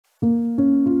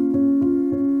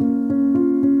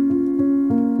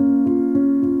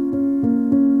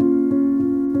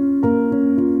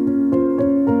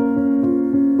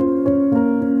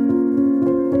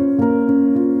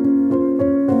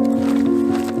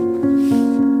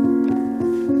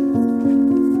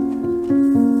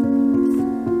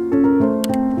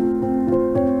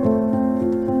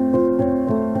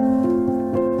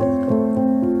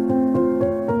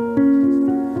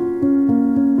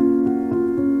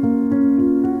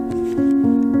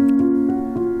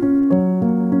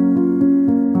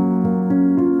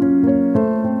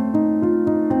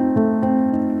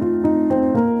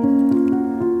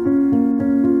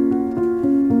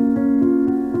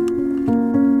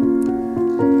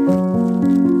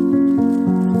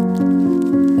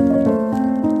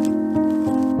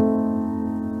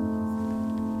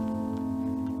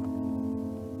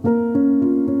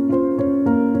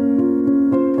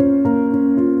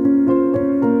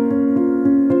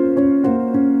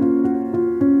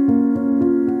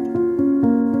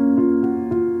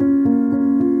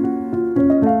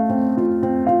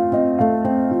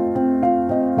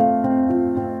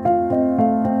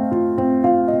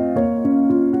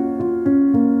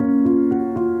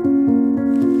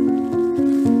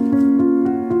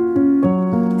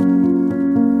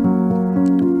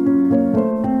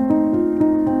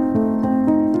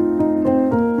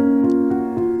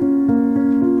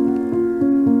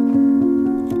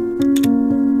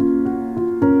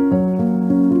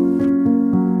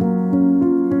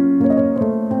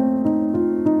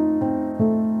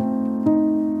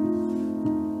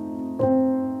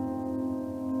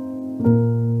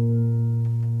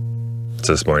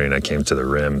So this morning I came to the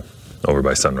rim over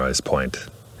by Sunrise Point,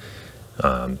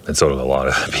 and so did a lot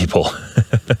of people.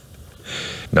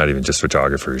 Not even just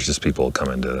photographers, just people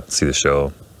coming to see the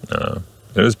show.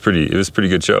 It was a pretty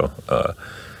good show.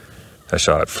 I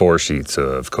shot 4 sheets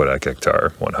of Kodak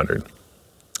Ektar 100.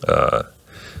 I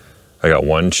got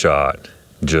one shot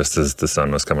just as the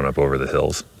sun was coming up over the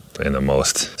hills in the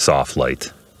most soft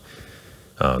light,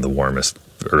 the warmest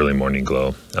early morning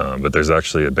glow. But there's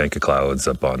actually a bank of clouds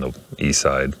up on the east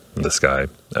side of the sky.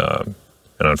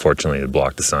 And unfortunately it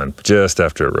blocked the sun just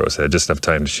after it rose. I had just enough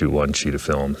time to shoot 1 sheet of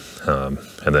film,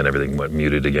 and then everything went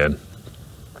muted again.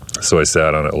 So I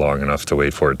sat on it long enough to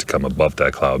wait for it to come above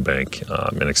that cloud bank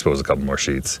and expose a couple more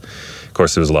sheets. Of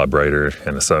course, it was a lot brighter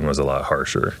and the sun was a lot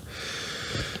harsher.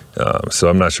 So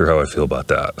I'm not sure how I feel about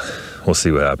that. We'll see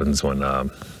what happens when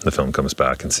the film comes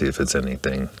back and see if it's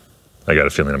anything. I got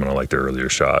a feeling I'm gonna like the earlier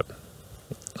shot.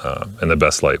 And the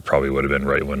best light probably would have been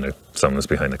right when the sun was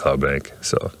behind the cloud bank.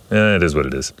 So it is what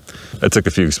it is. I took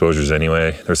a few exposures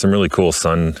anyway. There's some really cool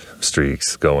sun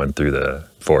streaks going through the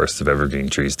forest of evergreen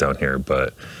trees down here,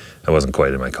 but I wasn't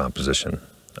quite in my composition.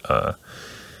 But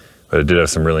it did have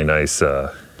some really nice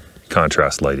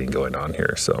contrast lighting going on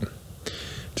here. So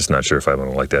just not sure if I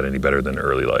want to like that any better than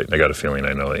early light. I got a feeling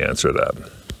I know the answer to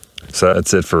that. So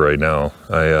that's it for right now.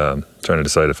 I'm trying to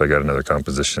decide if I got another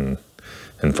composition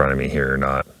in front of me here or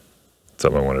not.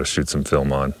 Something I wanted to shoot some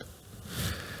film on.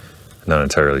 Not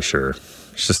entirely sure.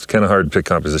 It's just kind of hard to pick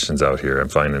compositions out here. I'm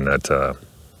finding that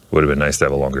would have been nice to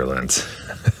have a longer lens.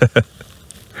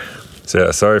 So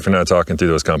yeah, sorry for not talking through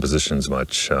those compositions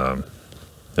much.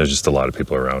 There's just a lot of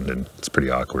people around and it's pretty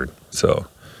awkward. So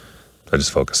I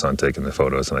just focus on taking the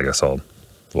photos and I guess I'll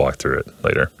walk through it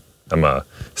later. I'm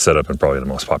set up in probably the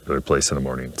most popular place in the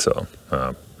morning, so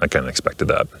I kind of expected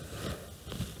that.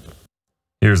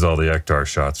 Here's all the Ektar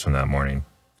shots from that morning.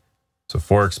 So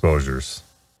 4 exposures.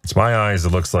 To my eyes,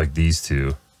 it looks like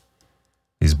these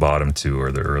bottom 2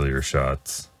 are the earlier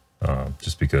shots,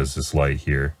 just because this light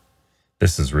here,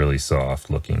 this is really soft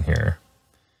looking here.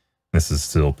 This is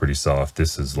still pretty soft.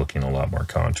 This is looking a lot more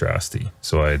contrasty.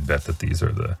 So I'd bet that these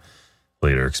are the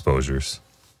later exposures.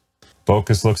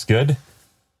 Focus looks good.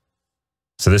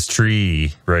 So this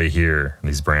tree right here,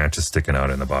 these branches sticking out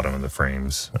in the bottom of the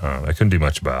frames, I couldn't do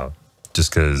much about.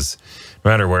 Just because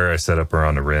no matter where I set up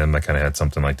around the rim, I kind of had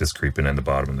something like this creeping in the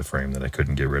bottom of the frame that I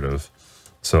couldn't get rid of.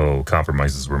 So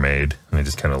compromises were made and I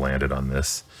just kind of landed on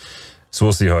this. So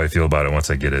we'll see how I feel about it once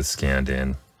I get it scanned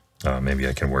in. Maybe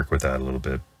I can work with that a little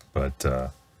bit. But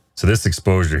so this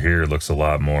exposure here looks a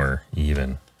lot more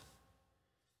even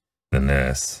than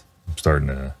this. I'm starting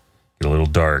to get a little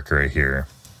dark right here.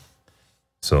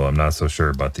 So I'm not so sure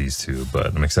about these 2,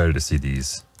 but I'm excited to see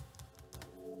these.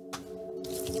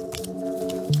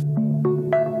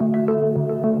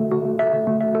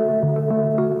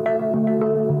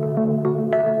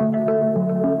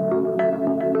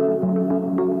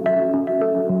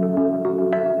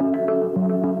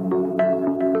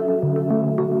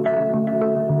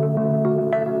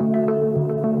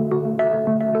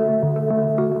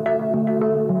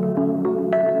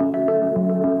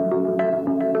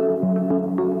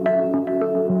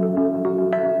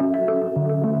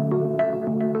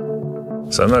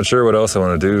 So I'm not sure what else I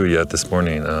want to do yet this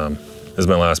morning. This is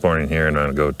my last morning here and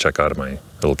I'm going to go check out of my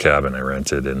little cabin I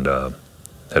rented and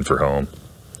head for home.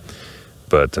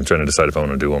 But I'm trying to decide if I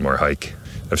want to do one more hike.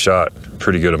 I've shot a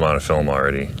pretty good amount of film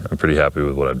already. I'm pretty happy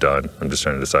with what I've done. I'm just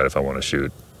trying to decide if I want to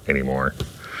shoot any more,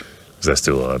 because I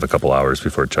still have a couple hours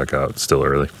before checkout. It's still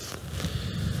early.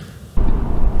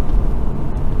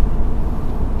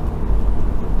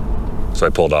 So I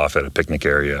pulled off at a picnic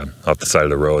area off the side of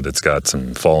the road that's got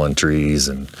some fallen trees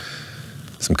and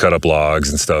some cut up logs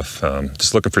and stuff.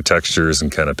 Just looking for textures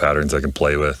and kind of patterns I can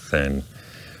play with. And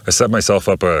I set myself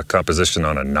up a composition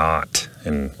on a knot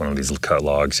in one of these cut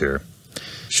logs here.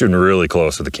 Shooting really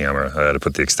close with the camera. I had to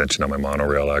put the extension on my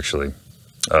monorail actually.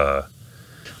 Now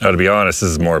to be honest,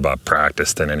 this is more about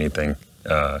practice than anything.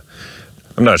 I'm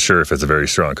not sure if it's a very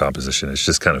strong composition. It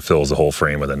just kind of fills the whole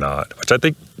frame with a knot, which I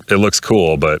think it looks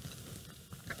cool, but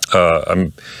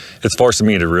it's forcing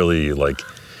me to really like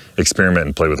experiment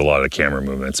and play with a lot of the camera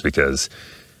movements because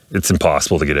it's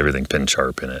impossible to get everything pin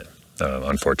sharp in it,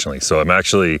 unfortunately. So I'm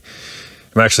actually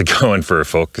going for a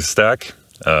focus stack.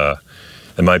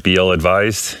 It might be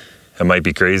ill-advised. It might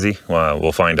be crazy.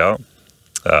 We'll find out.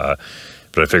 But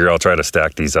I figure I'll try to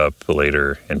stack these up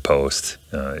later in post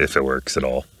if it works at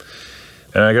all.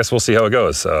 And I guess we'll see how it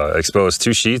goes. I exposed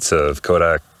 2 sheets of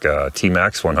Kodak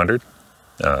T-Max 100.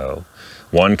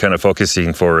 One kind of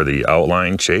focusing for the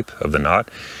outline shape of the knot,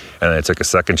 and then I took a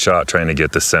second shot trying to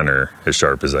get the center as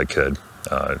sharp as I could.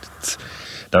 It's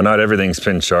Now, not everything's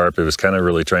pin sharp. It was kind of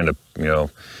really trying to, you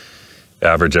know,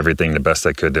 average everything the best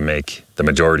I could to make the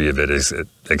majority of it as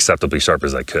acceptably sharp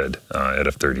as I could at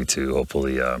f/32.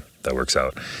 Hopefully that works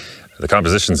out. The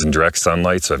composition's in direct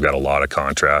sunlight, so I've got a lot of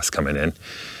contrast coming in.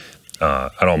 I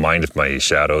don't mind if my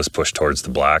shadows push towards the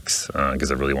blacks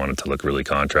because I really want it to look really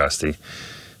contrasty,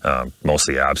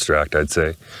 mostly abstract, I'd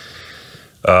say.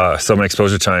 So my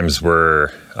exposure times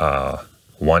were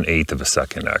 1/8 of a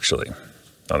second actually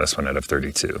on this one at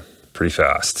f/32. Pretty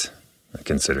fast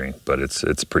considering, but it's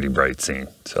a pretty bright scene.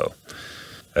 So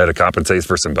I had to compensate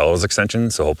for some bellows extension,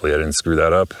 so hopefully I didn't screw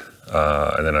that up.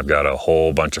 And then I've got a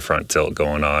whole bunch of front tilt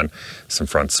going on, some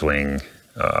front swing.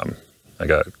 I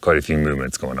got quite a few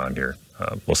movements going on here.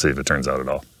 We'll see if it turns out at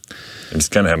all. I'm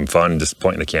just kind of having fun, just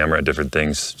pointing the camera at different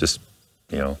things. Just,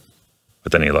 you know,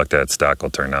 with any luck that stack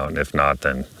will turn out. And if not,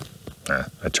 then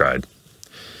I tried.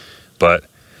 But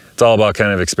it's all about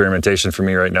kind of experimentation for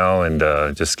me right now, and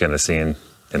just kind of seeing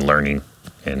and learning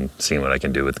and seeing what I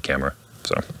can do with the camera.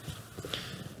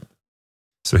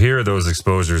 So here are those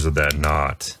exposures of that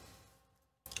knot.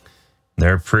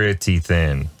 They're pretty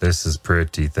thin. This is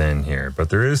pretty thin here, but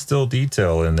there is still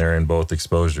detail in there in both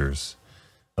exposures,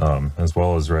 as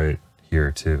well as right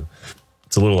here too.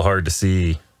 It's a little hard to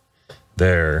see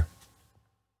there,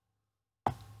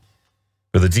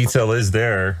 but the detail is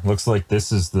there. Looks like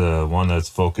this is the one that's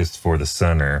focused for the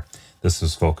center. This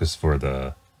is focused for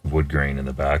the wood grain in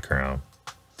the background.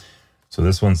 So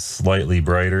this one's slightly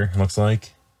brighter, looks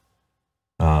like.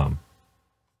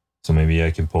 So maybe I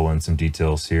can pull in some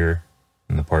details here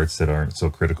in the parts that aren't so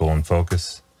critical in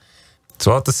focus.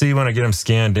 So I'll have to see when I get them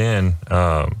scanned in.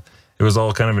 It was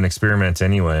all kind of an experiment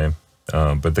anyway,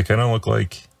 but they kind of look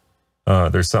like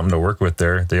there's something to work with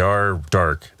there. They are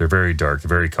dark. They're very dark,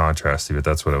 very contrasty, but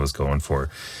that's what I was going for.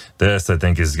 This, I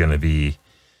think, is going to be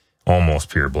almost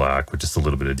pure black with just a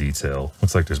little bit of detail.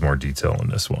 Looks like there's more detail in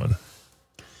this one.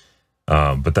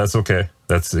 But that's okay.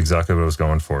 That's exactly what I was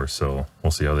going for. So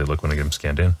we'll see how they look when I get them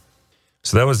scanned in.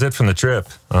 So that was it from the trip.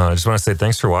 I just want to say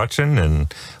thanks for watching,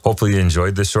 and hopefully you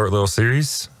enjoyed this short little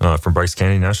series from Bryce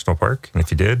Canyon National Park. And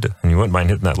if you did, and you wouldn't mind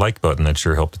hitting that like button, that'd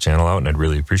sure help the channel out, and I'd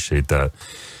really appreciate that.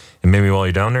 And maybe while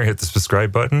you're down there, hit the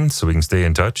subscribe button so we can stay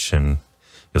in touch, and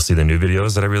you'll see the new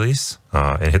videos that I release.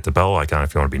 And hit the bell icon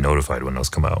if you want to be notified when those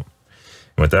come out.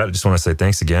 And with that, I just want to say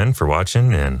thanks again for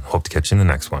watching, and hope to catch you in the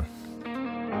next one.